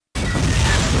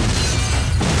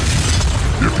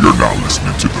If you're not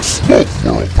listening to the Smoke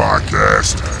World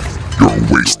podcast,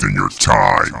 you're wasting your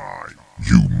time,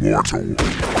 you mortal.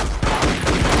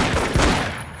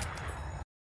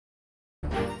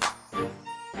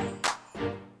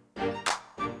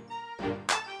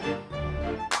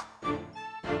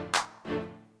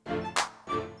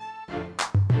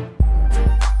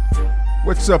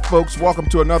 What's up, folks? Welcome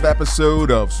to another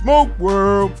episode of Smoke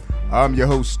World. I'm your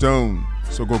host, Stone.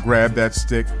 So go grab that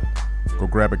stick, go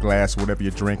grab a glass, whatever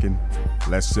you're drinking.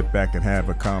 Let's sit back and have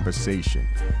a conversation.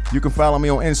 You can follow me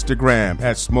on Instagram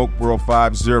at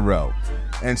SmokeWorld50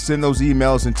 and send those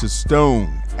emails into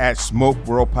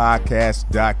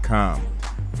stone@smokeworldpodcast.com.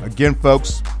 Again,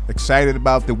 folks, excited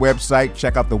about the website.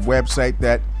 Check out the website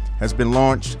that has been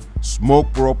launched,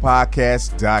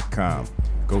 SmokeWorldPodcast.com.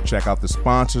 Go check out the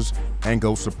sponsors and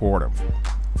go support them.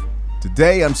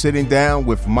 Today, I'm sitting down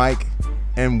with Mike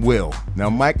and Will. Now,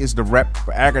 Mike is the rep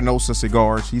for AGANORSA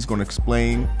Cigars. He's going to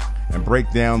explain and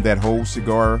break down that whole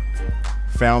cigar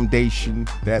foundation,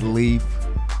 that leaf,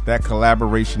 that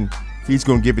collaboration. He's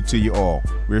going to give it to you all.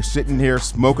 We're sitting here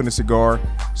smoking a cigar,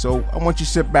 so I want you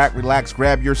to sit back, relax,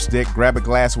 grab your stick, grab a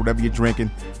glass, whatever you're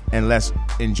drinking, and let's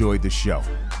enjoy the show.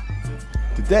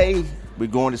 Today, we're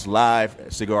going this live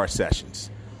cigar sessions.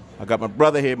 I got my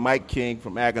brother here, Mike King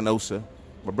from AGANORSA,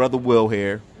 my brother Will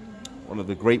here, one of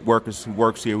the great workers who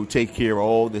works here, who take care of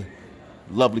all the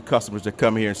lovely customers that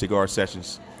come here in cigar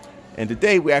sessions. And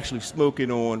today we're actually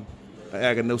smoking on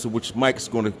AGANORSA, which Mike's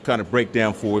going to kind of break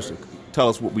down for us, tell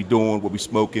us what we're doing, what we're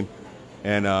smoking,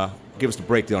 and give us the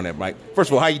breakdown on that, Mike.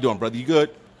 First of all, how you doing, brother? You good?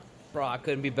 Bro, I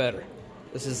couldn't be better.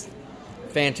 This is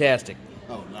fantastic.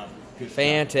 Oh, no. Good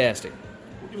fantastic.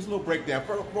 Give us a little breakdown.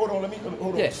 Hold on,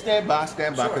 hold on. Yeah. Stand by.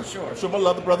 Sure. I'm sure my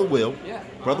other brother Will. Yeah.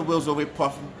 Brother Will's over here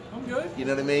puffing. I'm good. You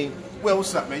know what I mean? Will,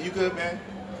 what's up, man? You good, man?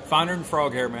 Finer than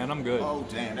frog hair, man. I'm good. Oh,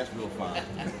 damn, that's real fine.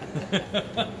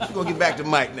 We're going to get back to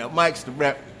Mike now. Mike's the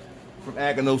rep from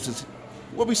AGANORSA.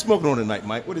 What we smoking on tonight,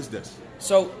 Mike? What is this?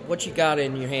 So what you got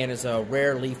in your hand is a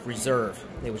Rare Leaf Reserve.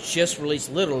 It was just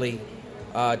released, literally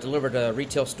delivered to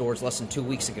retail stores less than 2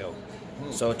 weeks ago.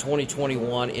 So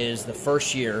 2021 is the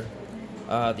first year.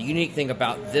 The unique thing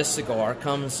about this cigar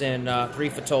comes in three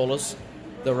Fatolas,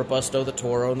 the Robusto, the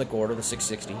Toro, and the Gordo, the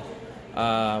 660.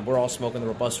 We're all smoking the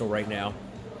Robusto right now.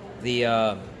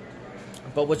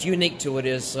 But what's unique to it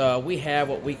is we have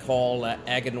what we call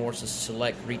AGANORSA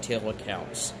Select Retail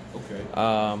Accounts. Okay.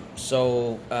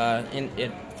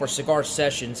 For cigar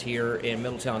sessions here in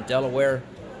Middletown, Delaware,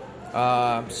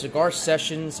 Cigar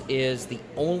Sessions is the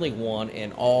only one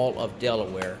in all of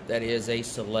Delaware that is a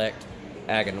select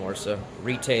AGANORSA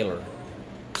retailer.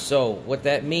 So what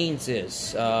that means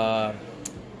is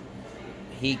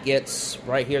he gets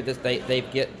right here that they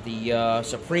get the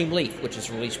Supreme Leaf, which is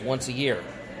released once a year.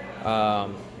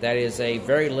 That is a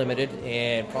very limited,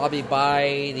 and probably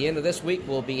by the end of this week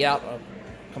will be out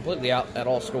completely out at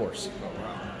all stores.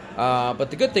 But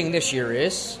the good thing this year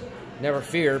is, never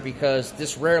fear, because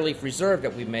this Rare Leaf Reserve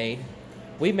that we made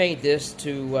this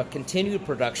to continue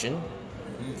production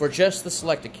for just the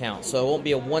select account. So it won't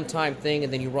be a one-time thing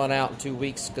and then you run out in 2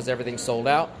 weeks because everything's sold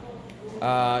out.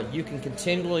 You can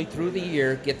continually through the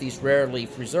year get these Rare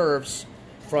Leaf Reserves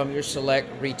from your select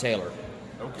retailer.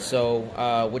 Okay. So,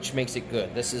 which makes it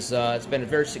good. This is it's been a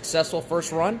very successful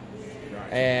first run,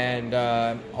 and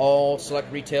all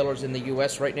select retailers in the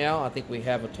U.S. right now, I think we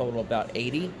have a total of about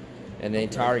 80 in the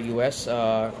entire U.S.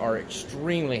 Are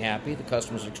extremely happy. The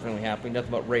customers are extremely happy. Nothing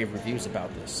but rave reviews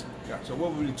about this. So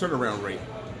what would the turnaround rate?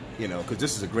 You know, because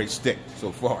this is a great stick so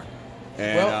far.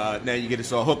 And now you get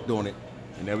us all hooked on it,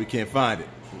 and now we can't find it.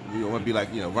 We don't want to be like,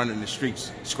 running the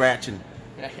streets, scratching,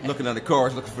 looking under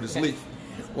cars, looking for this leaf.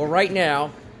 Well, right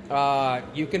now,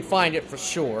 you can find it for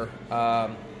sure.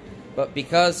 But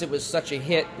because it was such a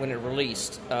hit when it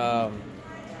released,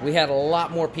 we had a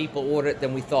lot more people order it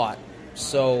than we thought.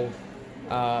 So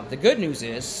the good news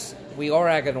is we are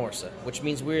AGANORSA, which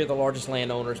means we're the largest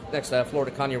landowners next to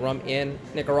Florida Caña Rum in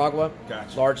Nicaragua.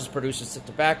 Gotcha. Largest producers of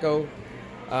tobacco.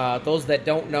 Those that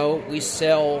don't know, we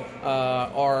sell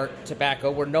our tobacco.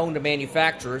 We're known to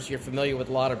manufacturers. You're familiar with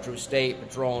a lot of Drew State,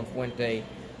 Padron, Fuente,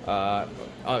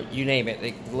 you name it.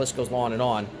 The list goes on and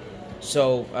on.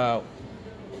 So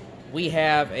we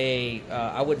have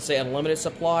I wouldn't say unlimited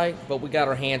supply, but we got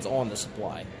our hands on the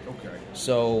supply. Okay.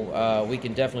 So we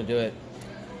can definitely do it.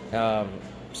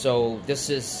 So this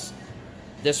is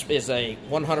a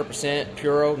 100%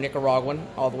 Puro Nicaraguan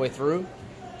all the way through.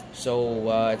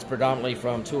 So it's predominantly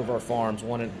from two of our farms,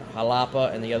 one in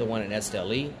Jalapa and the other one in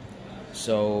Esteli.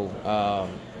 So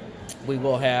we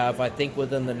will have, I think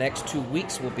within the next 2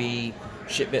 weeks, will be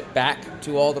shipment back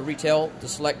to all the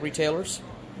select retailers.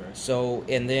 So,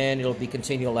 and then it'll be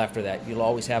continual after that. You'll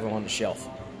always have them on the shelf.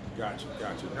 Gotcha.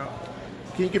 Now,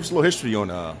 can you give us a little history on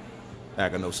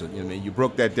AGANORSA? I mean, you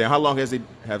broke that down. How long has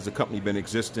the company been in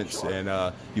existence?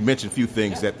 And you mentioned a few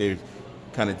things that they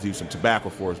kind of do some tobacco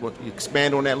for us. What,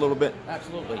 expand on that a little bit?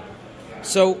 Absolutely.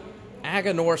 So,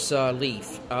 AGANORSA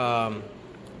leaf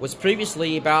was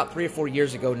previously, about 3 or 4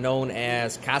 years ago, known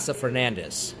as Casa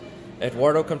Fernandez.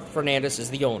 Eduardo Fernandez is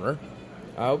the owner.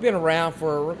 We've been around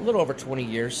for a little over 20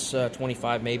 years,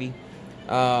 25 maybe.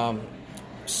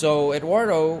 So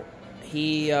Eduardo,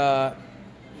 he's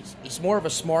more of a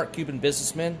smart Cuban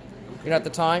businessman at the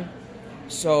time.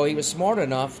 So he was smart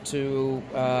enough to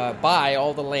buy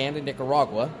all the land in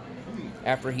Nicaragua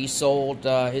after he sold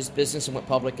his business and went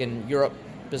public in Europe,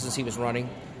 business he was running.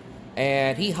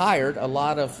 And he hired a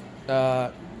lot of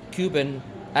Cuban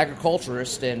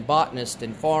agriculturists and botanists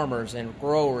and farmers and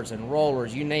growers and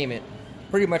rollers, you name it,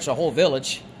 pretty much a whole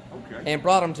village, and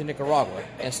brought them to Nicaragua.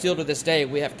 And still to this day,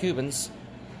 we have Cubans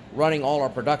running all our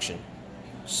production.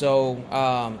 So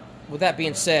with that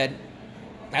being said,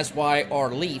 that's why our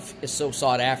leaf is so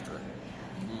sought after.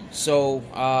 So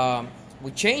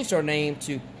we changed our name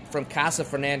from Casa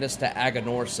Fernandez to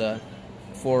AGANORSA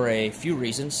for a few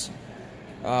reasons.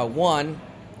 One,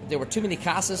 there were too many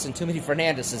Casas and too many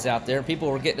Fernandezes out there.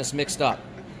 People were getting us mixed up.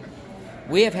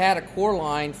 We have had a core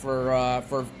line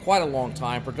for quite a long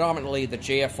time, predominantly the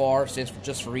JFR, stands for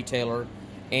just for retailer,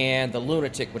 and the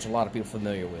Lunatic, which a lot of people are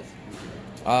familiar with.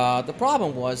 The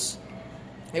problem was,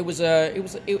 it was a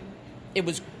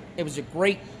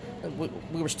great.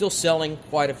 We were still selling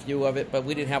quite a few of it, but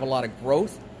we didn't have a lot of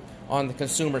growth on the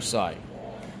consumer side.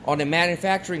 On the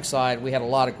manufacturing side, we had a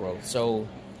lot of growth. So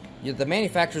the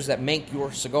manufacturers that make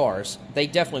your cigars, they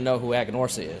definitely know who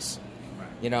AGANORSA is.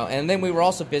 And then we were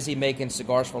also busy making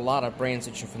cigars for a lot of brands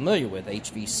that you're familiar with,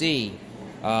 HVC,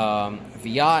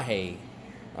 Viaje,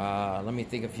 let me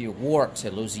think of a few, Works,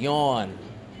 Illusion,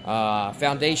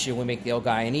 Foundation, we make the El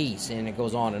Guyanese, and it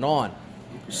goes on and on.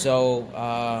 So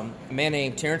a man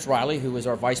named Terrence Riley, who is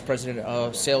our Vice President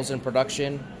of Sales and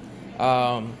Production,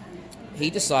 he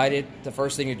decided the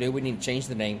first thing to do, we need to change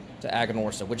the name to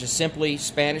AGANORSA, which is simply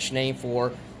Spanish name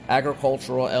for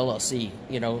agricultural LLC,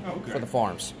 for the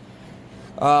farms.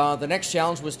 The next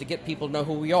challenge was to get people to know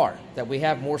who we are, that we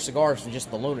have more cigars than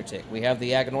just the Lunatic. We have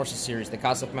the AGANORSA series, the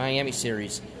Casa Miami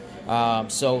series. With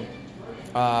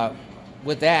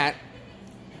that,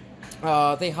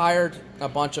 they hired a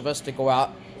bunch of us to go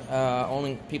out,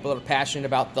 only people that are passionate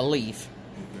about the leaf.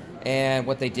 And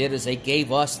what they did is they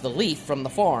gave us the leaf from the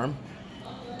farm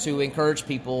to encourage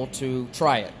people to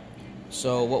try it.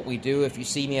 So what we do, if you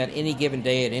see me at any given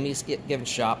day at any given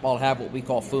shop, I'll have what we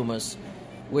call fumas,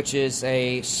 which is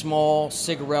a small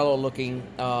cigarello-looking,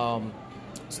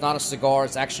 it's not a cigar,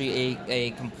 it's actually a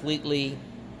completely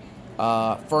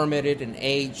fermented and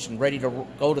aged and ready to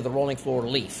go to the rolling floor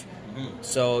leaf.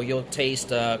 So you'll taste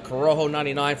Corojo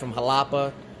 99 from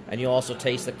Jalapa, and you'll also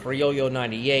taste the Criollo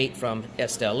 98 from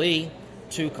Esteli,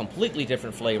 two completely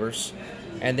different flavors.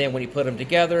 And then when you put them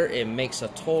together, it makes a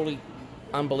totally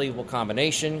unbelievable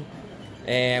combination.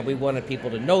 And we wanted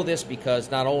people to know this because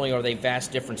not only are they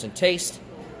vast difference in taste,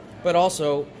 but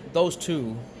also those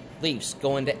two leaves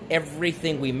go into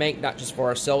everything we make, not just for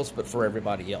ourselves, but for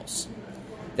everybody else.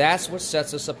 That's what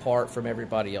sets us apart from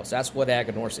everybody else. That's what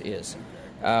AGANORSA is.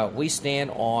 We stand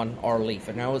on our leaf.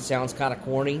 I know it sounds kind of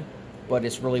corny, but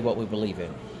it's really what we believe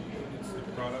in. It's the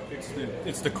product.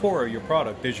 It's the core of your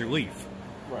product is your leaf.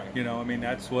 Right.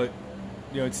 That's what,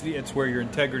 it's where your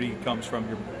integrity comes from.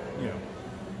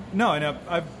 No, and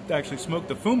I've actually smoked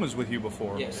the fumas with you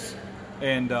before. Yes.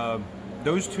 And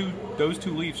those two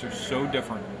leaves are so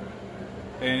different,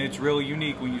 and it's really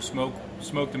unique when you smoke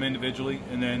them individually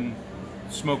and then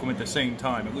smoke them at the same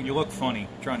time. You look funny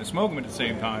trying to smoke them at the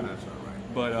same time. That's all right.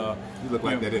 But you look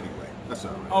like that anyway. That's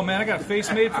all right. Oh man, I got a face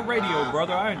made for radio,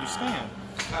 brother. I understand.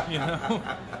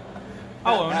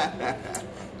 I'll own it.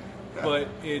 But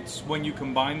it's when you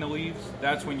combine the leaves,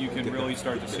 that's when you can really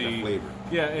start to see flavor.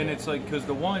 Yeah, and it's like because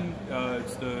the one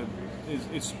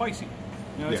it's spicy.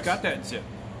 It's got that zip.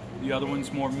 The other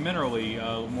one's more minerally,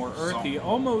 more earthy, Salt.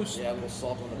 almost. Yeah, a little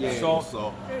salt on the back.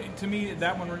 Salt. To me,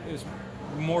 that one is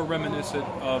more reminiscent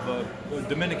of a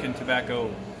Dominican tobacco,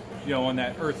 on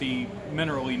that earthy,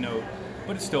 minerally note.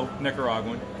 But it's still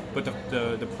Nicaraguan. But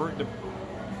the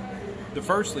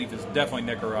first leaf is definitely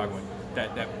Nicaraguan.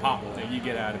 That pop that you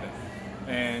get out of it.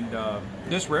 And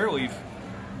this rare leaf.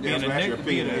 How do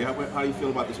you feel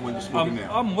about this one you're smoking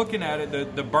now? I'm looking at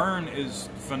it. The burn is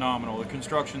phenomenal. The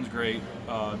construction's great.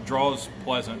 Draw's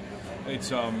pleasant.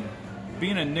 It's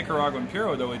being a Nicaraguan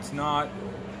Puro though. It's not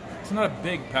a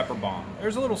big pepper bomb.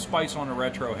 There's a little spice on the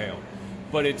retrohale,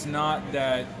 but it's not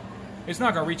that. It's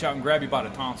not going to reach out and grab you by the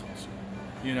tonsils,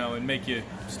 and make you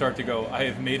start to go, I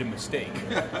have made a mistake.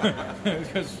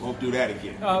 Won't do that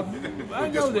again. I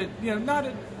know that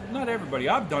not everybody.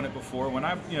 I've done it before when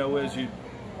as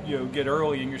you get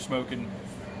early and you're smoking,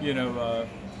 you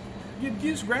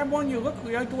just grab one. You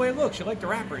like the way it looks. You like the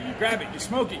wrapper. You grab it. You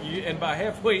smoke it. And by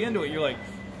halfway into it, you're like,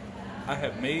 I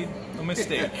have made a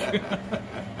mistake.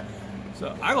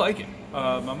 So I like it.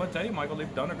 I'm gonna tell you, Michael,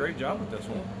 they've done a great job with this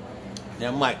one.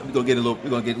 Now, Mike, we're gonna get a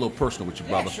little personal with you,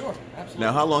 brother. Yeah, sure, absolutely.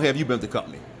 Now, how long have you been with the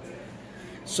company?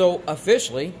 So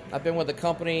officially, I've been with the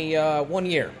company 1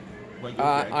 year.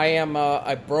 I am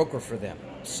a broker for them.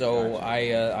 So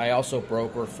I also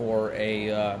broker for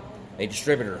a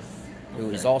distributor who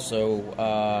is also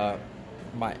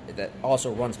that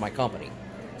also runs my company.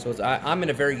 So I'm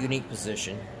in a very unique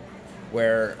position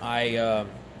where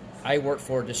I worked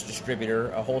for this distributor,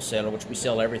 a wholesaler, which we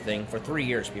sell everything for 3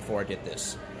 years before I did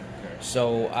this.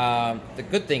 So the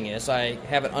good thing is I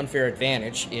have an unfair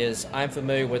advantage is I'm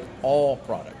familiar with all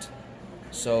product.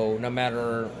 So no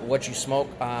matter what you smoke,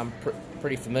 I'm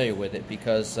pretty familiar with it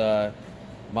because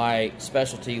my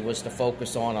specialty was to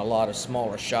focus on a lot of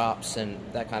smaller shops and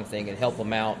that kind of thing and help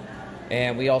them out.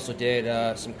 And we also did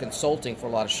some consulting for a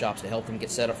lot of shops to help them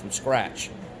get set up from scratch.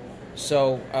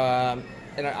 So,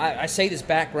 and I say this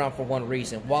background for one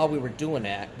reason. While we were doing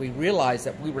that, we realized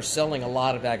that we were selling a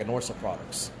lot of AGANORSA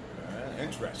products.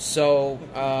 Interesting. So,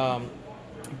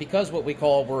 because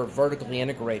we're vertically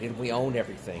integrated, we own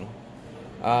everything,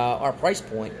 our price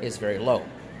point is very low.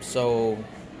 So,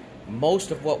 most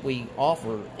of what we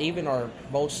offer, even our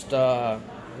most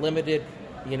limited,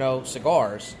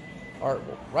 cigars, are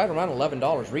right around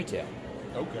 $11 retail.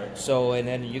 Okay. So, and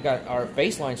then you got our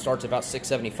baseline starts about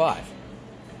 $6.75.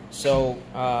 So,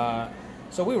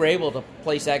 so we were able to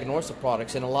place AGANORSA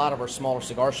products in a lot of our smaller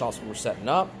cigar shops we were setting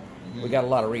up. We got a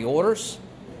lot of reorders,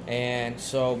 and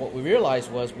so what we realized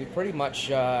was we pretty much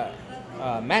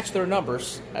matched their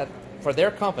numbers for their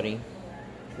company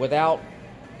without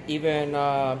even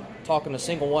talking to a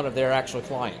single one of their actual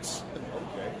clients.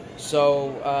 Okay.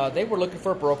 So they were looking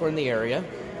for a broker in the area,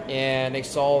 and they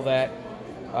saw that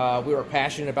we were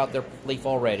passionate about their leaf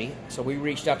already. So we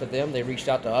reached out to them, they reached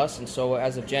out to us, and so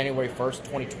as of January 1st,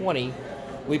 2020,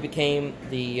 we became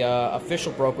the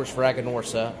official brokers for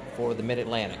AGANORSA for the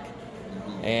Mid-Atlantic.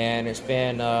 And it's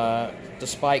been,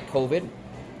 despite COVID,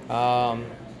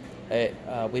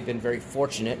 we've been very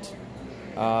fortunate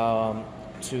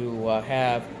to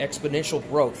have exponential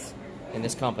growth in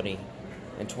this company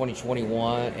in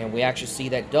 2021, and we actually see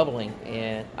that doubling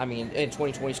in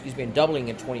 2020, and doubling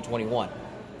in 2021.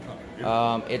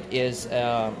 It is,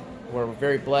 we're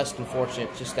very blessed and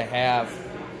fortunate just to have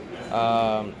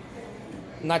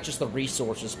not just the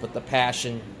resources, but the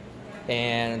passion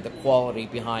and the quality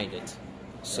behind it.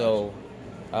 So,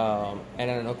 and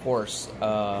then of course,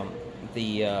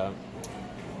 the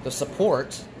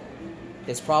support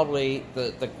is probably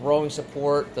the growing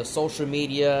support, the social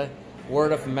media,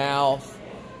 word of mouth.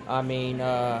 I mean,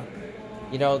 the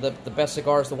best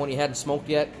cigar is the one you hadn't smoked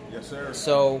yet. Yes, sir.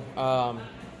 So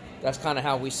that's kind of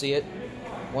how we see it.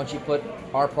 Once you put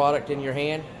our product in your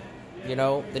hand,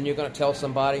 then you're going to tell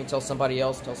somebody, tell somebody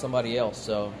else.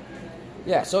 So,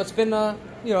 yeah. So it's been,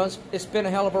 it's been a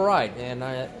hell of a ride, and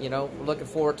we're looking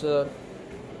forward to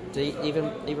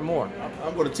even more.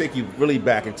 I'm going to take you really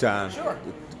back in time. Sure.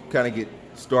 To kind of get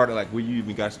started, like where you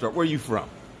even got started. Where are you from?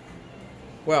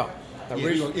 Well,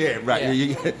 right.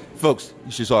 Yeah. Folks,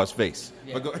 you should saw his face.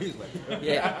 Yeah. He's like,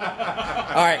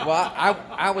 yeah. All right. Well,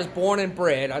 I was born and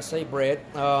bred. I say bred.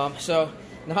 So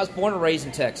I was born and raised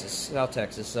in Texas, South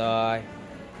Texas. I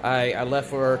left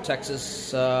for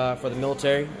Texas for the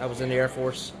military. I was in the Air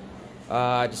Force.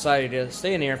 I decided to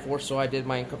stay in the Air Force, so I did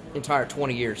my entire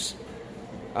 20 years.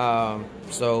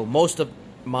 So most of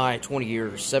my 20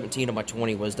 years, 17 of my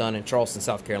 20 was done in Charleston,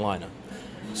 South Carolina.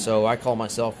 So I call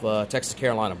myself a Texas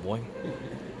Carolina boy.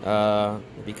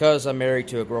 Because I'm married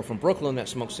to a girl from Brooklyn that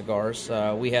smokes cigars,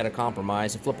 we had a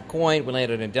compromise and flip a coin. We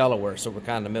landed in Delaware, so we're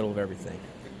kind of in the middle of everything.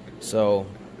 So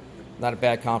not a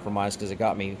bad compromise because it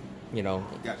got me,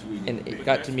 it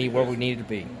got to me where we needed to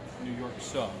be. New York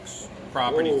sucks.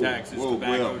 Property taxes,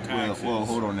 tobacco taxes. Whoa,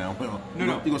 hold on now. No. You're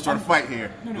going to start a fight here.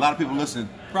 No. A lot of people listening.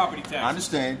 Property taxes. I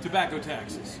understand. Tobacco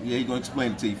taxes. Yeah, he's going to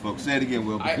explain it to you, folks. Say it again,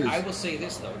 Will. I will say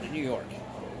this, though, to New York.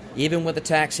 Even with the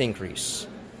tax increase,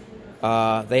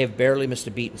 they have barely missed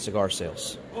a beat in cigar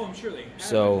sales. Oh, I'm sure they have.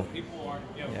 So, people aren't,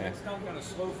 yeah. That's not going to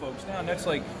slow folks down. That's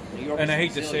like, New York and I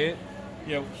is hate to say it,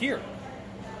 here,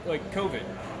 like COVID.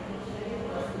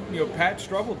 Pat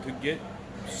struggled to get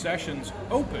sessions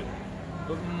open.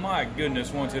 But my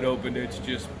goodness, once it opened, it's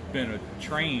just been a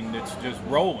train that's just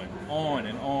rolling on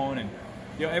and on. And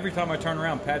every time I turn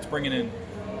around, Pat's bringing in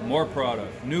more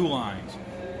product, new lines,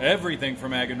 everything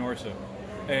from AGANORSA.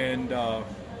 And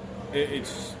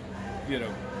it's,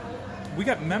 we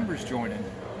got members joining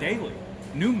daily,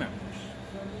 new members.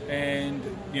 And,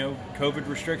 COVID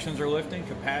restrictions are lifting,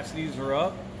 capacities are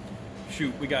up.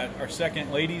 Shoot, we got our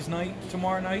second ladies' night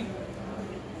tomorrow night.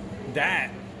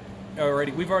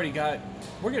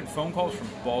 We're getting phone calls from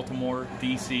Baltimore,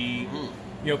 D.C.,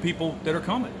 people that are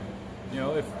coming.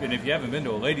 If you haven't been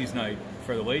to a ladies' night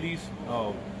for the ladies,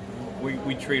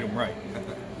 we treat them right.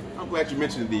 I'm glad you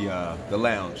mentioned the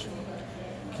lounge.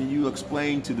 Can you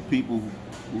explain to the people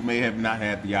who may have not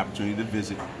had the opportunity to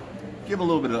visit, give a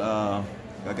little bit of,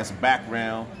 a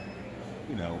background,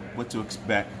 what to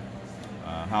expect,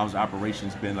 how's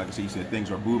operations been? Like I said, you said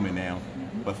things are booming now.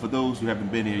 But for those who haven't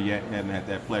been here yet, haven't had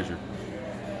that pleasure,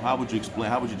 how would you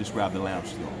describe the lounge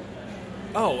still?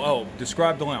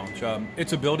 Describe the lounge.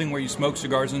 It's a building where you smoke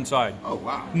cigars inside. Oh,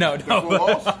 wow. No.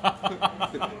 Walls?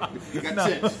 You got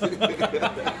tents.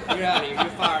 You're out of here. You're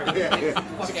fired.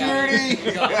 Yeah. Security.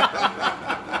 You're done.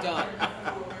 You're done.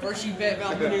 First you bet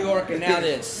about New York, and now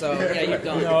this. So yeah, you're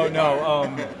done. No.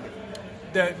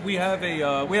 We have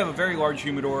a very large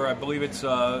humidor. I believe it's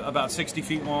about 60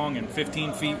 feet long and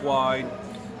 15 feet wide.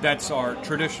 That's our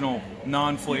traditional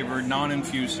non-flavored,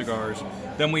 non-infused cigars.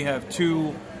 Then we have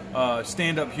two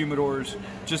stand-up humidors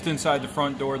just inside the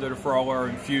front door that are for all our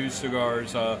infused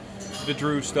cigars. The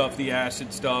Drew stuff, the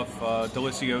acid stuff,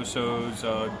 Deliciosos,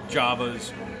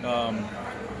 Javas.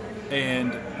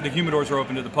 And the humidors are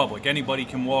open to the public. Anybody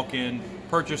can walk in,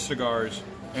 purchase cigars,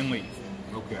 and leave.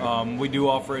 Okay. We do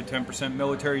offer a 10%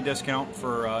 military discount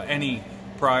for any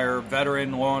prior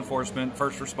veteran, law enforcement,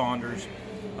 first responders.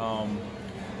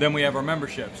 Then we have our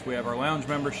memberships. We have our lounge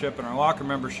membership and our locker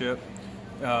membership,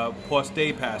 plus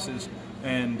day passes.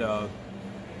 And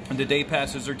the day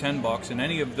passes are $10, and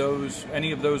any of those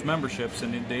memberships,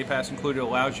 and the day pass included,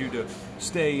 allows you to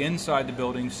stay inside the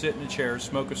building, sit in a chair,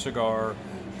 smoke a cigar,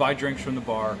 buy drinks from the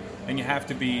bar, and you have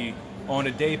to be on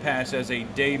a day pass as a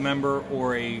day member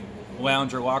or a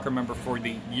lounge or locker member for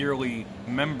the yearly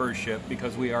membership,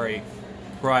 because we are a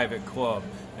private club,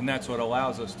 and that's what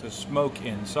allows us to smoke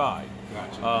inside.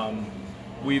 Gotcha.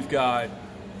 We've got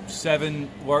 7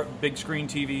 big screen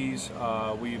TVs.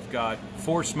 We've got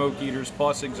 4 smoke eaters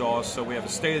plus exhaust, so we have a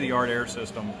state-of-the-art air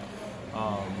system.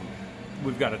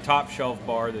 We've got a top shelf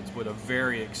bar that's with a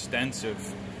very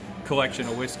extensive collection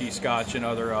of whiskey, scotch, and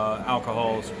other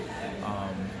alcohols.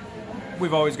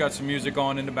 We've always got some music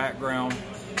on in the background,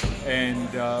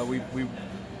 and we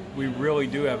really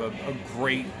do have a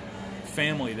great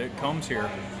family that comes here.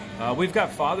 We've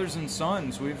got fathers and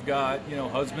sons. We've got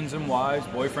husbands and wives,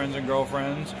 boyfriends and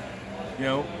girlfriends.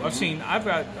 I've seen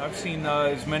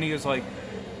as many as like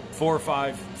 4 or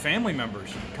 5 family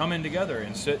members come in together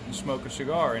and sit and smoke a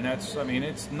cigar, and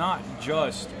it's not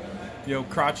just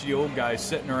crotchety old guys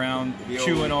sitting around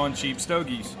chewing on cheap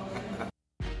stogies.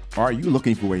 Are you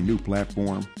looking for a new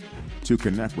platform to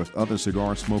connect with other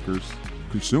cigar smokers,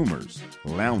 consumers,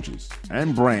 lounges,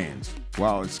 and brands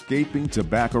while escaping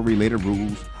tobacco-related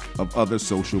rules of other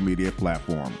social media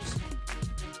platforms?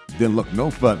 Then look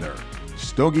no further.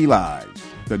 Stogie Lives,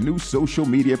 the new social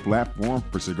media platform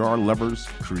for cigar lovers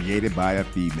created by a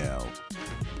female.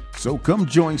 So come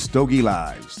join Stogie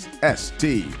Lives,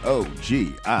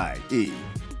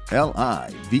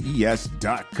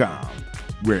 STOGIELIVES.com,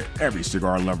 where every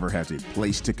cigar lover has a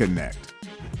place to connect.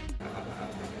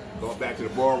 Going back to the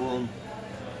ballroom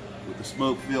with the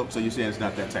smoke filled, so you're saying it's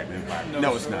not that type of environment?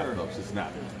 No, it's not, folks. It's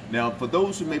not. Now, for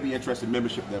those who may be interested in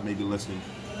membership that may be listening,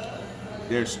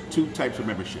 there's 2 types of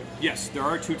membership. Yes, there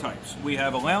are 2 types. We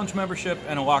have a lounge membership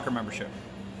and a locker membership.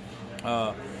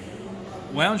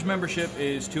 Lounge membership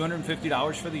is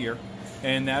 $250 for the year,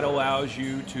 and that allows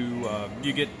you to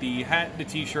you get the hat, the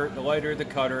t-shirt, the lighter, the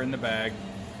cutter, and the bag.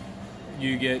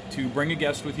 You get to bring a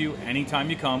guest with you anytime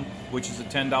you come, which is a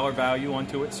 $10 value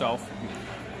unto itself.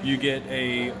 You get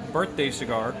a birthday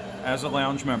cigar as a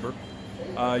lounge member.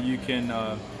 You can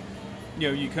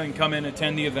you can come in,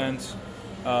 attend the events,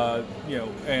 and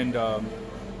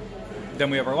then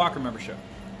we have our locker membership.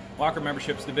 Locker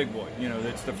membership's the big boy.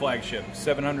 It's the flagship.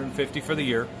 $750 for the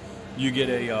year. You get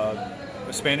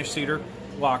a Spanish cedar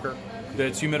locker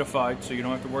that's humidified, so you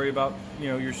don't have to worry about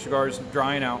your cigars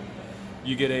drying out.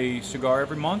 You get a cigar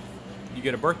every month. You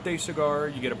get a birthday cigar.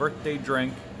 You get a birthday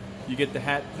drink. You get the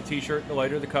hat, the t-shirt, the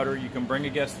lighter, the cutter. You can bring a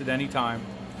guest at any time.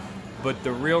 But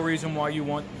the real reason why you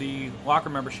want the locker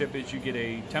membership is you get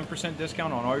a 10%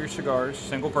 discount on all your cigars,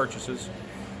 single purchases,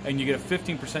 and you get a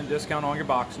 15% discount on your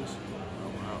boxes.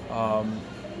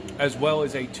 as well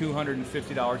as a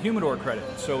 $250 humidor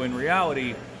credit. So in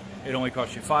reality, it only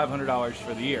costs you $500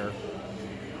 for the year.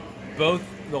 Both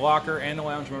the locker and the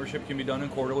lounge membership can be done in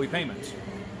quarterly payments.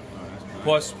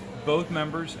 Plus, both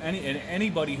members,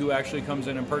 anybody who actually comes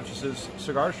in and purchases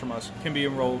cigars from us can be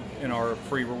enrolled in our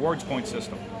free rewards point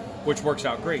system, which works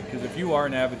out great because if you are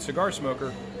an avid cigar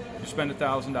smoker, you spend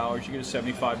 $1,000, you get a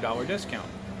 $75 discount.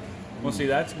 Well, see,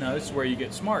 this is where you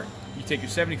get smart. You take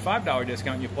your $75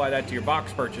 discount and you apply that to your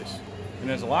box purchase. And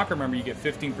as a locker member, you get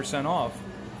 15% off.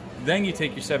 Then you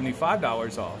take your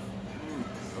 $75 off.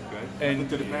 Okay. And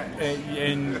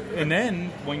then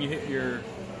when you hit your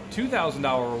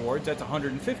 $2,000 rewards, that's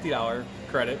 $150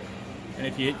 credit. And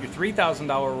if you hit your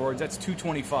 $3,000 rewards, that's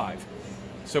 $225.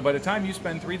 So by the time you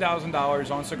spend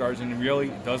 $3,000 on cigars, and it really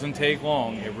doesn't take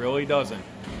long, it really doesn't.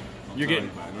 You're getting.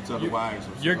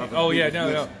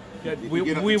 Yeah, we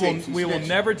will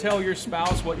never tell your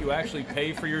spouse what you actually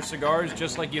pay for your cigars,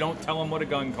 just like you don't tell them what a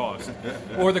gun costs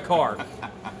or the car.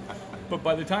 But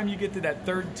by the time you get to that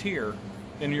third tier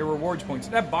in your rewards points,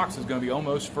 that box is going to be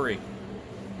almost free.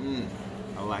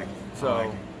 I like it. So, I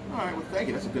like it. All right, well, thank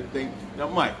you. That's a good thing. Now,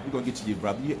 Mike, we're going to get to you,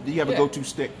 brother. Do you have a go-to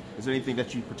stick? Is there anything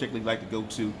that you particularly like to go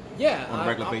to on a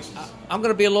regular basis? I'm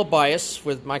going to be a little biased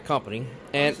with my company,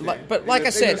 but like I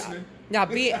said, now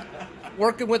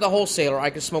working with a wholesaler, I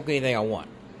can smoke anything I want.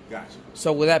 Gotcha.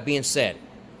 So with that being said,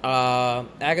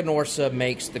 AGANORSA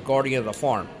makes the Guardian of the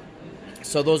Farm.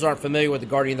 So those aren't familiar with the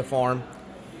Guardian of the Farm,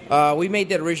 we made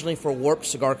that originally for Warp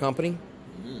Cigar Company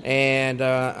and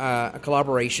a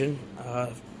collaboration.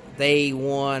 They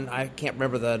won, I can't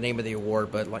remember the name of the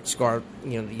award, but like cigar,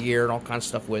 the year and all kinds of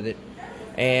stuff with it.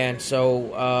 And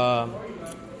so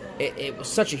it was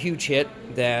such a huge hit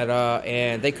that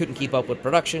and they couldn't keep up with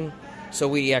production, so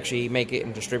we actually make it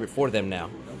and distribute for them now.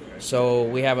 So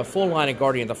we have a full line of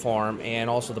Guardian of the Farm and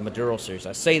also the Maduro series.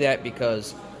 I say that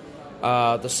because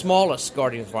the smallest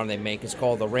Guardian of the Farm they make is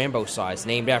called the Rambo size.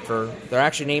 They're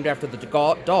actually named after the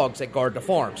dogs that guard the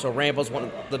farm. So Rambo's one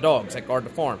of the dogs that guard the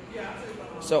farm.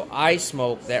 So I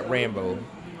smoke that Rambo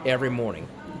every morning,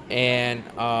 and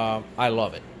I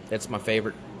love it. That's my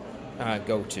favorite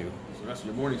go-to. So that's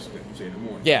your morning stick, you say in the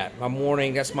morning? Yeah, my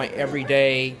morning, that's my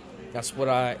everyday. That's what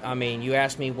you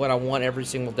ask me what I want every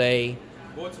single day.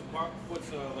 What's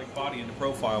like body and the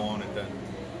profile on it then?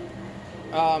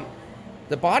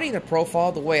 The body and the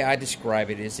profile, the way I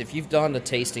describe it is if you've done the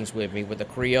tastings with me with the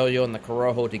Criollo and the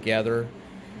Corojo together,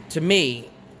 to me,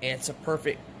 it's a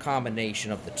perfect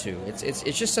combination of the two. It's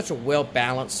just such a well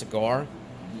balanced cigar.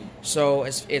 So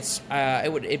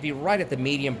it'd be right at the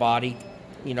medium body,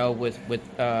 with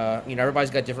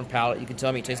everybody's got a different palate. You can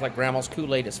tell me it tastes like grandma's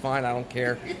Kool-Aid. It's fine. I don't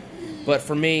care. But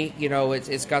for me,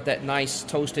 it's got that nice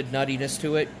toasted nuttiness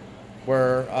to it,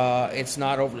 where it's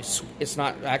not overly. It's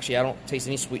not actually. I don't taste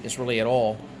any sweetness really at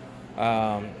all.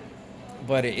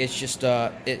 But it's just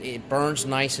it burns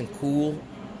nice and cool,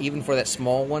 even for that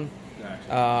small one.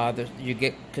 You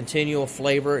get continual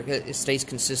flavor. It stays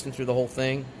consistent through the whole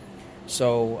thing.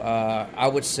 So I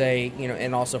would say,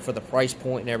 and also for the price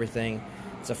point and everything,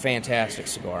 it's a fantastic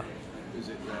cigar. Is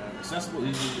it accessible?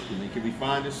 Can we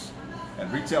find this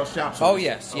at retail shops? Oh,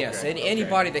 yes.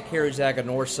 Anybody that carries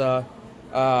AGANORSA,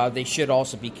 they should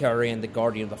also be carrying the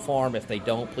Guardian of the Farm. If they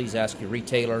don't, please ask your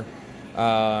retailer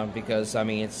because,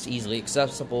 it's easily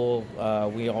accessible.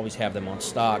 We always have them on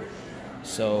stock.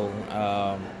 So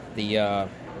they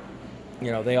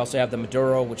also have the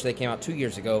Maduro, which they came out 2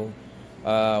 years ago.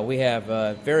 We have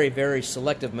a very, very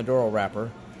selective Maduro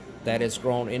wrapper that is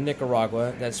grown in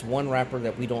Nicaragua. That's one wrapper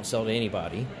that we don't sell to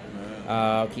anybody.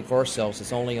 Keep for ourselves.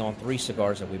 It's only on 3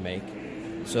 cigars that we make.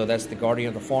 So that's the Guardian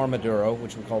of the Farm Maduro,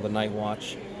 which we call the Night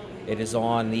Watch. It is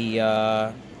on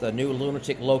the new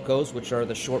Lunatic Locos, which are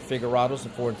the short figurados, the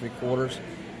 4 3/4.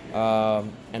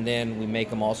 And then we make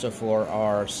them also for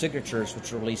our signatures,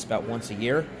 which are released about once a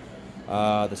year.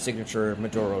 The signature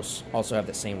Maduros also have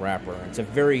the same wrapper. It's a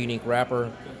very unique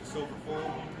wrapper.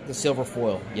 The silver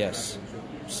foil, yes.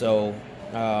 So,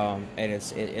 and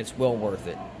it's well worth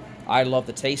it. I love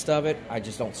the taste of it. I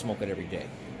just don't smoke it every day.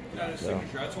 Signature.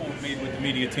 That's one made with the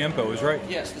Media Tiempo, is right?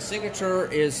 Yes, the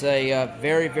signature is a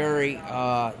very, very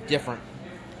different.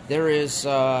 There is,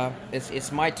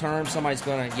 it's my term. Somebody's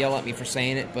going to yell at me for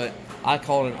saying it, but I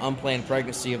call it an unplanned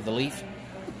pregnancy of the leaf.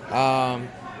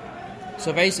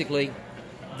 So basically,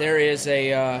 there's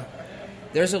a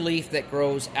leaf that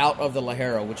grows out of the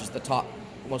Ligero, which is the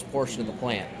topmost portion of the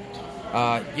plant.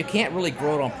 You can't really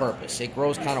grow it on purpose. It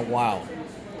grows kind of wild.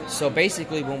 So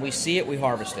basically, when we see it, we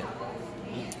harvest it.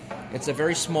 It's a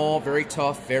very small, very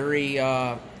tough, very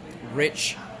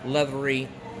rich, leathery,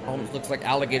 almost looks like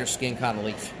alligator skin kind of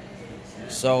leaf.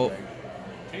 So,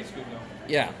 tastes good though.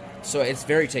 Yeah. So it's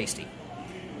very tasty.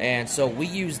 And so we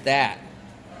use that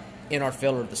in our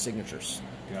filler of the signatures.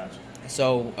 Gotcha.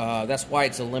 So that's why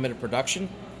it's a limited production.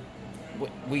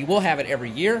 We will have it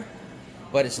every year,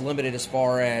 but it's limited as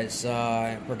far as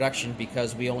production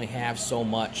because we only have so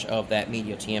much of that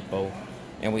medio tiempo,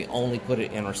 and we only put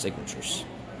it in our signatures.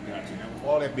 Gotcha. Now, with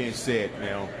all that being said,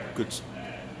 now, is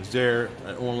there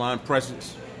an online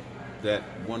presence that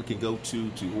one can go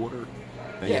to order?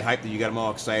 And you're hyped that you got them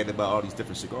all excited about all these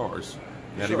different cigars.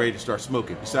 Now they're ready to start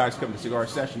smoking. Besides coming to cigar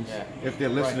sessions, if they're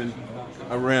listening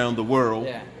around the world,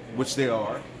 which they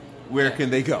are, where can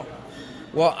they go?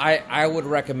 Well, I would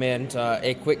recommend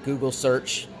a quick Google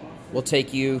search will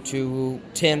take you to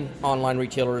 10 online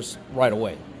retailers right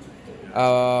away.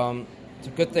 It's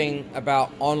a good thing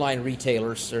about online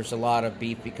retailers. There's a lot of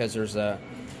beef because there's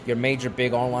your major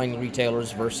big online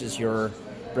retailers versus your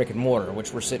brick and mortar,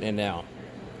 which we're sitting in now.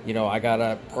 You know, I got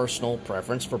a personal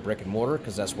preference for brick and mortar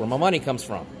because that's where my money comes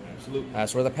from. Absolutely.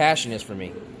 That's where the passion is for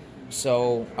me.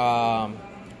 So,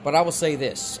 but I will say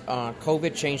this.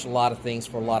 COVID changed a lot of things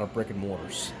for a lot of brick and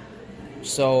mortars.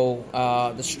 So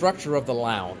the structure of the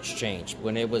lounge changed.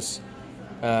 When it was,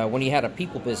 when you had a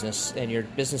people business and your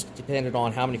business depended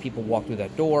on how many people walked through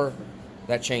that door,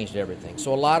 that changed everything.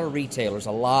 So a lot of retailers,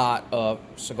 a lot of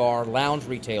cigar lounge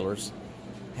retailers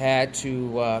had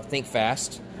to think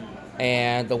fast.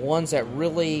 And the ones that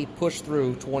really pushed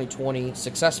through 2020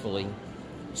 successfully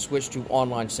switched to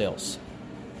online sales.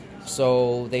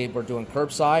 So they were doing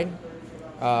curbside,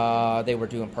 they were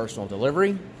doing personal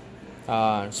delivery,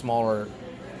 smaller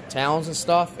towns and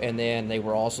stuff, and then they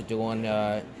were also doing,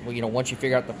 once you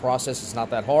figure out the process, it's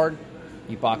not that hard.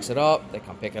 You box it up, they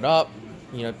come pick it up,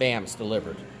 bam, it's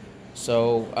delivered.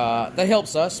 So that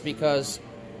helps us because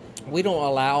we don't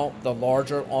allow the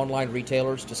larger online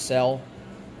retailers to sell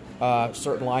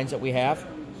certain lines that we have,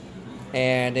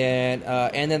 and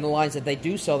then the lines that they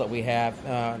do sell that we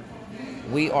have,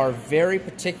 we are very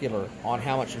particular on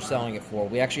how much you're selling it for.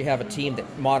 We actually have a team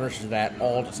that monitors that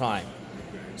all the time.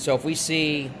 So if we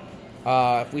see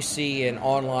an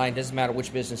online, doesn't matter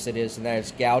which business it is, and that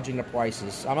is gouging the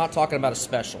prices. I'm not talking about a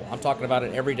special. I'm talking about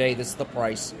it every day. This is the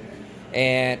price,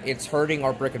 and it's hurting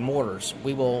our brick and mortars.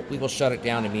 We will shut it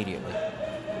down immediately.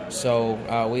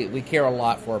 So we care a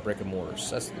lot for our brick and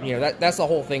mortars. That's the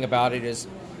whole thing about it is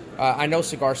I know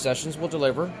Cigar Sessions will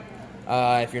deliver.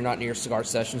 If you're not near Cigar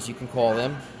Sessions, you can call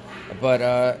them.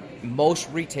 But most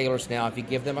retailers now, if you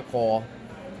give them a call,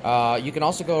 you can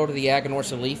also go to the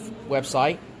AGANORSA Leaf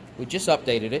website. We just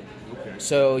updated it. Okay.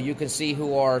 So you can see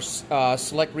who our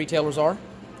select retailers are.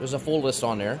 There's a full list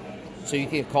on there. So you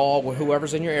can call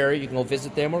whoever's in your area. You can go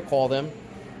visit them or call them.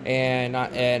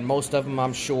 And most of them,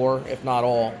 I'm sure, if not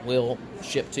all, will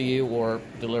ship to you or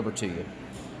deliver to you.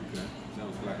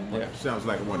 Okay. Sounds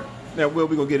like a winner. Now, Will,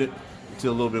 we're going to get into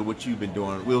a little bit of what you've been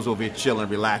doing. Will's over here chilling,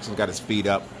 relaxing, got his feet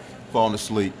up, falling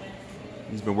asleep.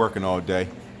 He's been working all day.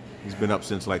 He's been up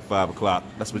since like 5 o'clock.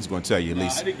 That's what he's going to tell you, at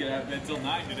least. I didn't get out until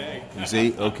 9 today. You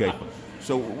see? Okay.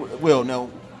 So, Will,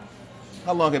 now,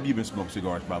 how long have you been smoking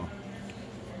cigars, brother?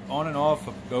 On and off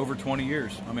over 20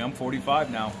 years. I mean, I'm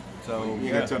 45 now. So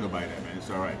you gotta tell nobody that, man.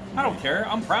 It's all right. I don't care.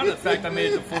 I'm proud of the fact I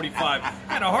made it to 45. I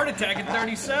had a heart attack at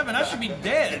 37. I should be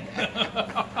dead.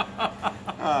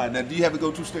 Now, do you have a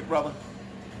go-to stick, brother?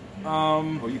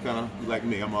 Or you like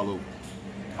me? I'm all over.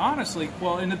 Honestly,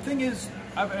 well, and the thing is,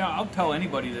 I'll tell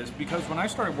anybody this because when I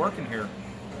started working here,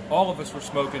 all of us were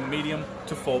smoking medium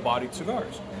to full-bodied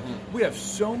cigars. Mm-hmm. We have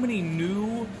so many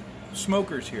new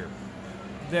smokers here.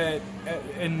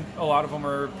 And a lot of them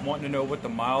are wanting to know what the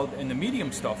mild and the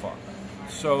medium stuff are.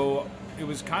 So it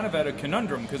was kind of at a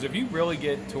conundrum because if you really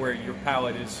get to where your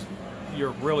palate is,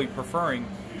 you're really preferring,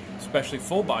 especially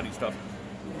full body stuff,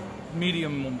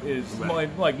 medium is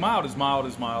like mild is mild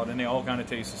is mild, and they all kind of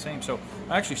taste the same. So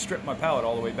I actually stripped my palate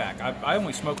all the way back. I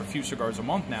only smoke a few cigars a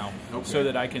month now, so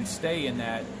that I can stay in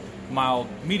that mild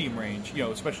medium range,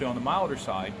 especially on the milder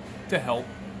side, to help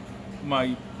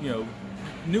my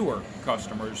newer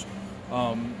customers,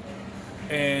 but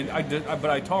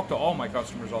I talk to all my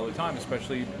customers all the time,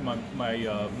 especially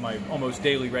my almost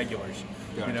daily regulars.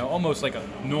 Gotcha. Almost like a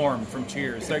Norm from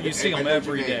Cheers. You see them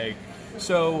every day.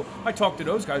 So I talk to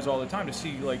those guys all the time to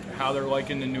see like how they're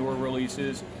liking the newer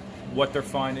releases, what they're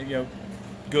finding,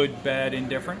 good, bad,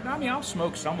 indifferent. I mean, I'll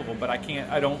smoke some of them, but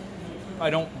I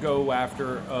don't go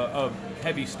after a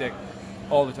heavy stick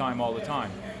all the time.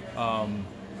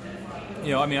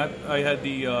 I had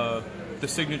the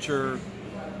signature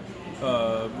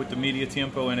with the media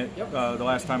tiempo in it the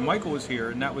last time Michael was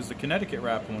here, and that was the Connecticut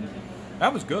wrap one.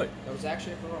 That was good. That was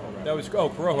actually a Corojo wrapper.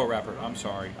 Corojo wrapper. I'm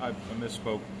sorry, I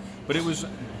misspoke. But it was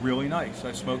really nice.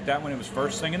 I smoked that when it was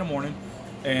first thing in the morning.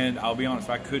 And I'll be honest,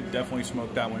 I could definitely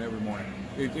smoke that one every morning.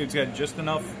 It's got just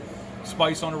enough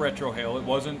spice on the retrohale. It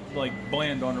wasn't like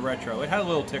bland on the retro. It had a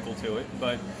little tickle to it,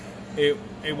 but it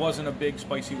wasn't a big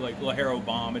spicy like Lajero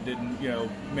bomb. It didn't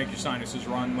make your sinuses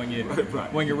run when you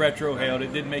when you retrohaled.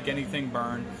 It didn't make anything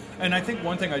burn. And I think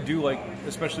one thing I do like,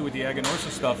 especially with the AGANORSA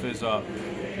stuff, is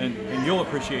and you'll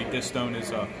appreciate this, Stone,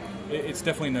 is it's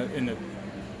definitely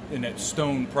in that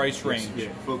Stone price range. Yeah,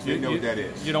 folks, they know what that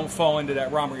is. You don't fall into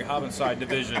that Romery Hobbenside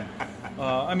division.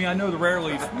 I mean, I know the Rare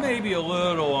Leaf may be a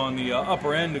little on the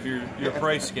upper end of your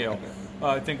price scale.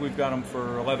 I think we've got them for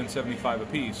 $11.75 a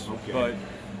piece. Okay. But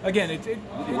again,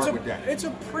 it's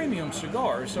a premium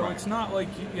cigar, so right. It's not like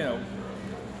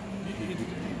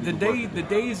the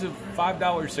days of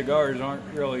 $5 cigars aren't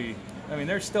really. I mean,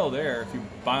 they're still there if you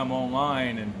buy them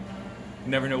online, and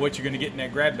you never know what you're going to get in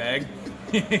that grab bag.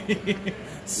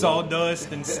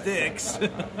 Sawdust and sticks.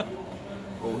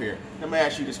 Oh, here. Let me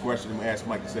ask you this question. I'm going to ask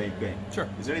Mike the same thing. Sure.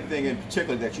 Is there anything in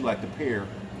particular that you like to pair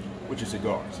with your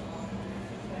cigars?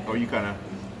 Or you kind of...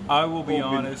 I will be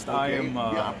honest. Okay. I am...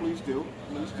 yeah, please do.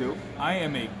 Please do. I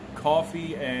am a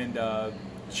coffee and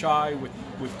chai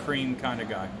with cream kind of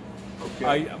guy.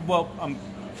 Okay.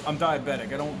 I'm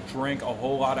diabetic. I don't drink a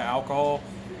whole lot of alcohol.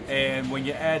 And when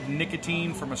you add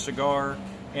nicotine from a cigar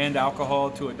and alcohol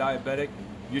to a diabetic,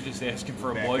 you're just asking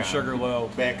for a blood sugar low.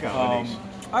 Bad combination.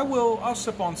 I'll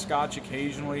sip on scotch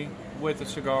occasionally with a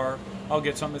cigar. I'll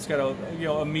get something that's got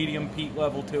a medium peat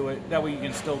level to it. That way you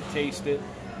can still taste it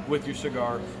with your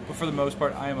cigar. But for the most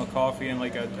part, I am a coffee and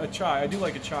like a chai. I do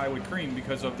like a chai with cream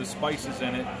because of the spices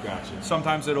in it. Gotcha.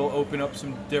 Sometimes it'll open up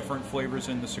some different flavors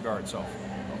in the cigar itself.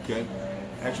 Okay.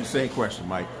 Actually, same question,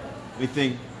 Mike.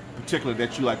 Anything particular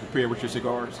that you like to pair with your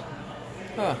cigars?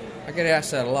 I get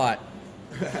asked that a lot.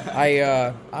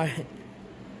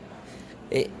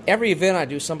 Every event I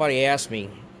do, somebody asks me,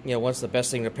 what's the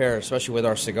best thing to pair, especially with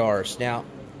our cigars. Now,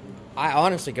 I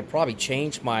honestly could probably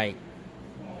change it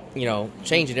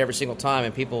every single time,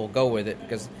 and people will go with it,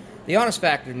 because the honest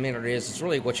fact of the matter is, it's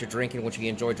really what you're drinking, what you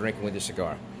enjoy drinking with your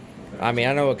cigar. I mean,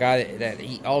 I know a guy that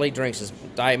all he drinks is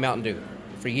Diet Mountain Dew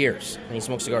for years, and he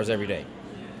smokes cigars every day.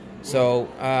 So,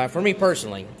 for me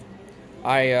personally,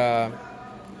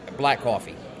 black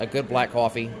coffee. A good black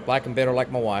coffee, black and bitter like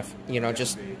my wife.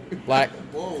 Just black.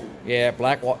 Whoa. Yeah,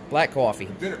 black coffee.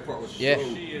 The bitter part was Yeah.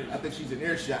 I think she's in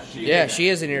earshot. She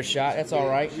is in earshot. That's all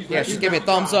right. She's giving me a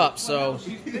thumbs up. So,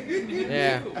 she's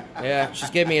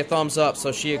giving me a thumbs up.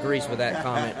 So she agrees with that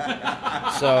comment.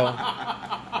 So,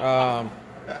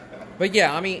 but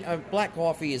yeah, I mean, black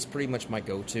coffee is pretty much my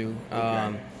go-to.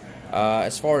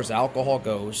 As far as alcohol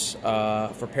goes,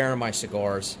 for pairing my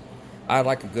cigars, I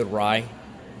like a good rye.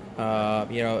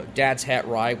 Dad's Hat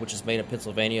Rye, which is made in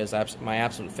Pennsylvania, is my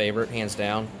absolute favorite, hands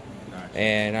down. Nice.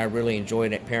 And I really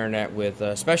enjoyed pairing that with,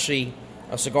 especially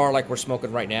a cigar like we're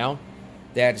smoking right now,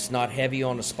 that is not heavy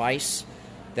on the spice,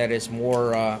 that is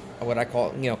more what I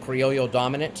call, Criollo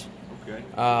dominant. Okay.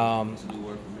 That's a new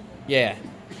word for me. Yeah.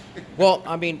 Well,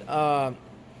 I mean,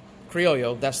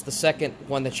 Criollo, that's the second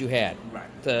one that you had.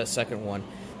 Right. The second one.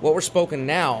 What we're smoking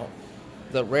now,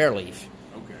 the Rare Leaf,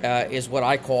 is what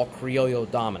I call Criollo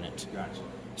dominant. Gotcha.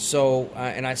 So,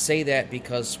 and I say that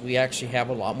because we actually have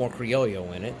a lot more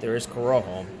Criollo in it. There is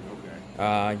Corojo.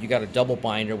 Okay. You got a double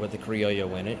binder with the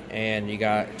Criollo in it, and you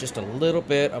got just a little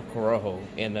bit of Corojo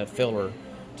in the filler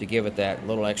to give it that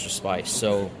little extra spice.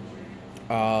 So,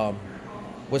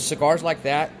 with cigars like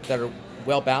that are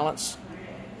well balanced,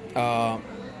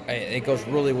 it goes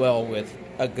really well with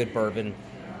a good bourbon.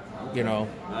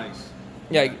 Nice.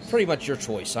 Yeah, nice. Pretty much your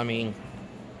choice. I mean,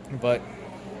 but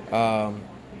I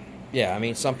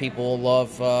mean, some people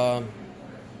love a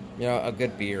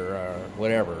good beer or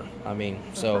whatever. I mean,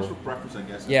 so personal preference, I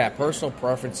guess. Yeah, personal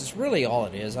preference is really all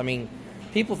it is. I mean,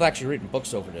 people have actually written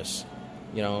books over this.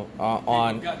 On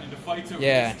People gotten into fights over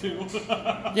yeah, this too.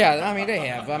 yeah. I mean, they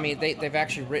have. I mean, they've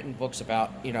actually written books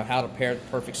about how to pair the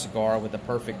perfect cigar with the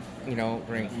perfect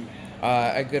drink.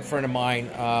 A good friend of mine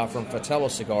from Fratello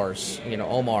Cigars,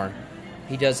 Omar,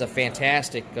 he does a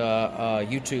fantastic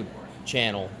YouTube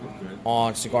channel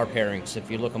on cigar pairings. If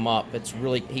you look him up,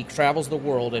 he travels the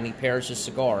world and he pairs his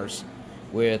cigars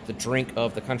with the drink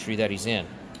of the country that he's in.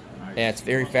 And it's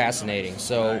very fascinating.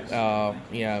 So,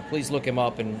 please look him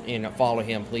up and follow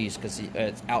him, please, because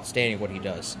it's outstanding what he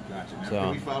does. Gotcha. Now, So,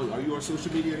 can we follow? Are you on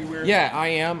social media anywhere? yeah, I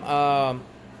am.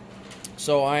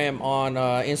 So I am on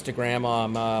Instagram.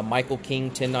 I'm Michael King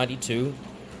 1092.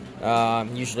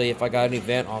 Usually, if I got an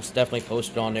event, I'll definitely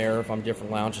post it on there if I'm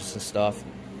different lounges and stuff.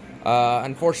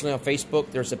 Unfortunately, on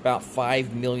Facebook, there's about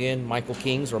 5 million Michael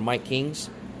Kings or Mike Kings.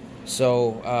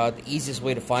 So the easiest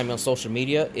way to find me on social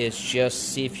media is just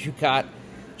see if you got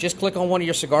just click on one of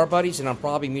your cigar buddies, and I'm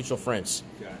probably mutual friends.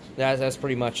 Gotcha. That's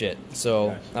pretty much it.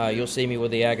 So you'll see me with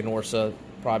the AGANORSA,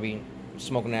 probably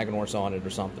smoking AGANORSA on it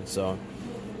or something. So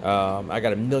I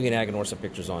got a million AGANORSA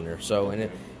pictures on there. So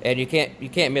and you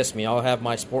can't miss me. I'll have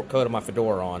my sport coat and my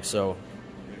fedora on. So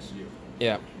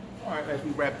yeah. All right, as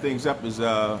we wrap things up, is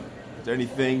there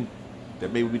anything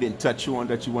that maybe we didn't touch on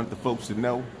that you wanted the folks to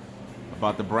know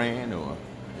about the brand, or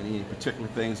any particular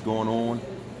things going on?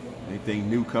 Anything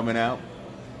new coming out?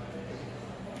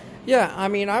 Yeah, I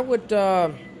mean, I would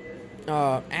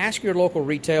ask your local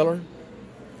retailer.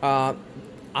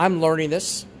 I'm learning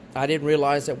this. I didn't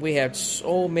realize that we had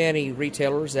so many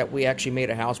retailers that we actually made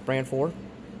a house brand for.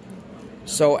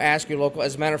 So ask your local.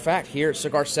 As a matter of fact, here at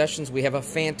Cigar Sessions, we have a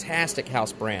fantastic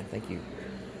house brand. Thank you.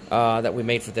 That we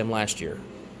made for them last year.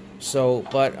 So,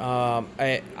 but I'm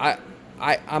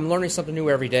learning something new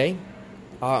every day.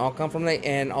 I'll come from there,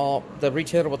 and the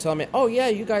retailer will tell me, "Oh yeah,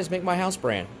 you guys make my house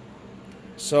brand."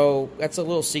 So that's a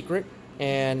little secret,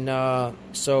 and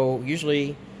so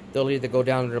usually they'll either go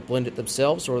down and blend it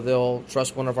themselves, or they'll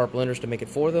trust one of our blenders to make it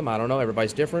for them. I don't know.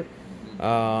 Everybody's different,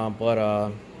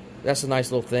 but that's a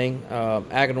nice little thing.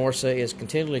 AGANORSA is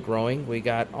continually growing. We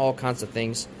got all kinds of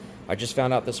things. I just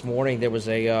found out this morning there was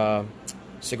a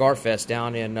cigar fest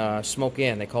down in Smoke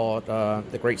Inn. They call it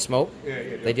the Great Smoke.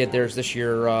 They did theirs this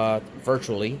year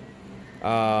virtually,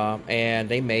 and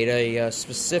they made a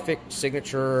specific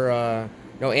signature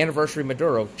anniversary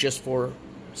Maduro just for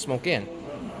Smoke Inn.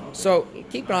 So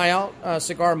keep an eye out.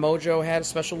 Cigar Mojo had a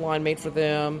special line made for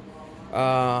them.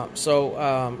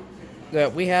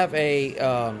 We have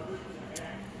a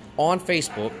on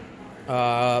Facebook.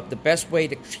 The best way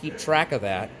to keep track of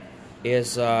that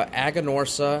is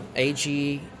AGANORSA,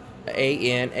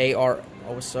 AGANAR.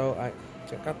 Oh, so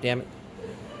God damn it!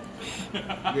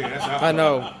 I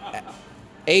know.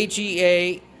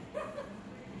 AGA.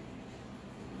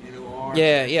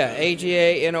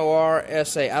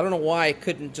 AGANORSA. I don't know why I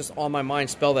couldn't just on my mind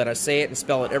spell that. I say it and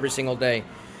spell it every single day.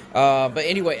 But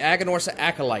anyway, AGANORSA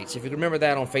Acolytes. If you can remember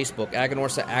that on Facebook,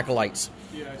 AGANORSA Acolytes.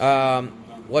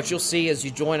 What you'll see as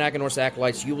you join AGANORSA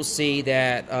Acolytes, you will see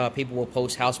that people will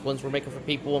post house blends we're making for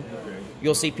people.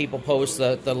 You'll see people post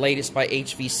the latest by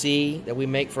HVC that we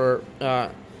make for,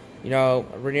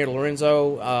 Renier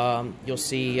Lorenzo. You'll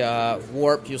see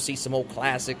Warped. You'll see some old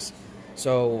classics.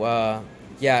 So,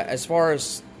 as far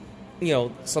as,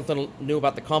 something new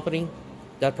about the company,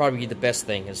 that'd probably be the best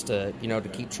thing is to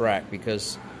keep track,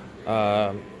 because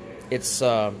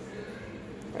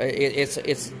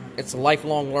it's a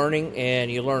lifelong learning,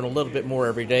 and you learn a little bit more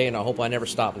every day, and I hope I never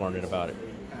stop learning about it.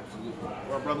 Absolutely.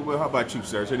 Well, Brother Will, how about you,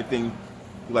 sir? Is there anything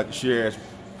you'd like to share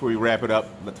before we wrap it up?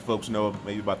 Let the folks know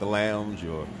maybe about the lounge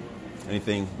or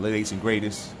anything latest and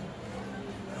greatest.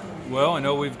 Well, I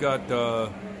know we've got the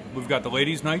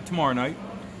ladies' night tomorrow night.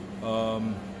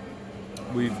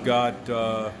 We've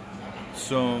got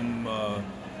some.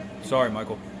 Sorry,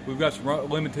 Michael. We've got some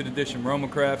limited edition Roma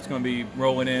Crafts going to be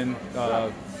rolling in,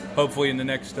 hopefully in the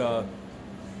next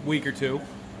week or two.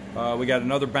 We got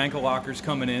another bank of lockers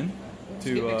coming in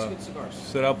so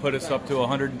that'll put us up to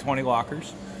 120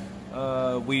 lockers.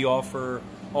 We offer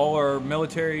all our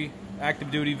military,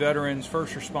 active duty veterans,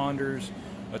 first responders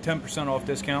a 10% off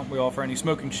discount. We offer any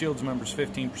Smoking Shields members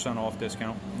 15% off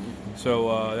discount.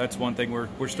 So that's one thing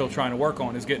we're still trying to work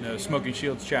on, is getting a Smoking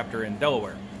Shields chapter in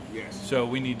Delaware. Yes. So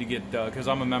we need to get, because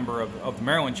I'm a member of the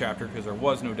Maryland chapter, because there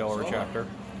was no Delaware chapter.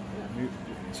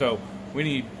 So we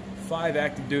need 5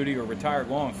 active duty or retired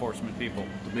law enforcement people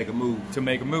To make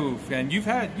a move. And you've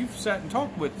sat and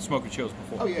talked with Smoking Shields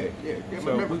before. Oh yeah.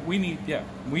 So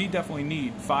we definitely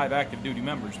need 5 active duty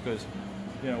members, because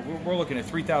we're looking at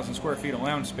 3,000 square feet of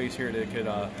lounge space here that could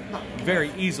very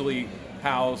easily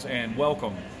house and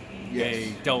welcome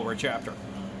a Delaware chapter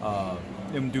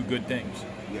and do good things.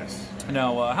 Yes.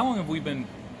 Now, how long have we been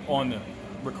on the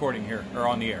recording here, or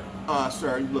on the air?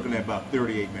 Sir, you're looking at about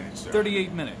 38 minutes, sir.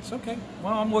 38 minutes, okay.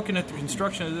 Well, I'm looking at the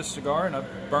construction of this cigar, and I've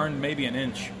burned maybe an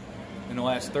inch in the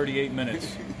last 38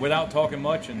 minutes without talking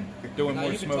much and doing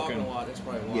more smoking. Talking a lot. That's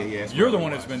probably why. You're the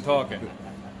one that's been talking.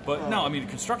 But no, I mean, the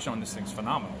construction on this thing's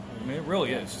phenomenal. I mean, it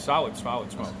really is. Solid smoke.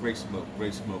 Great smoke.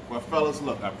 Well, fellas,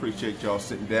 look, I appreciate y'all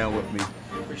sitting down with me,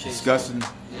 discussing the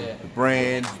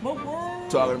brand,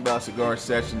 talking about Cigar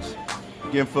Sessions.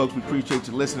 Again, folks, we appreciate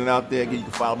you listening out there. Again, you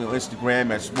can follow me on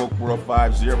Instagram at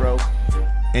SmokeWorld50.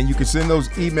 And you can send those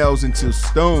emails into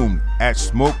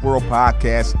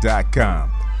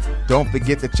stone@smokeworldpodcast.com. Don't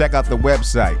forget to check out the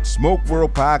website,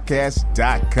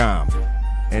 smokeworldpodcast.com.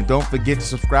 And don't forget to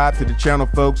subscribe to the channel,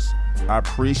 folks. I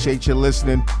appreciate you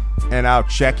listening, and I'll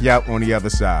check you out on the other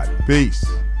side. Peace.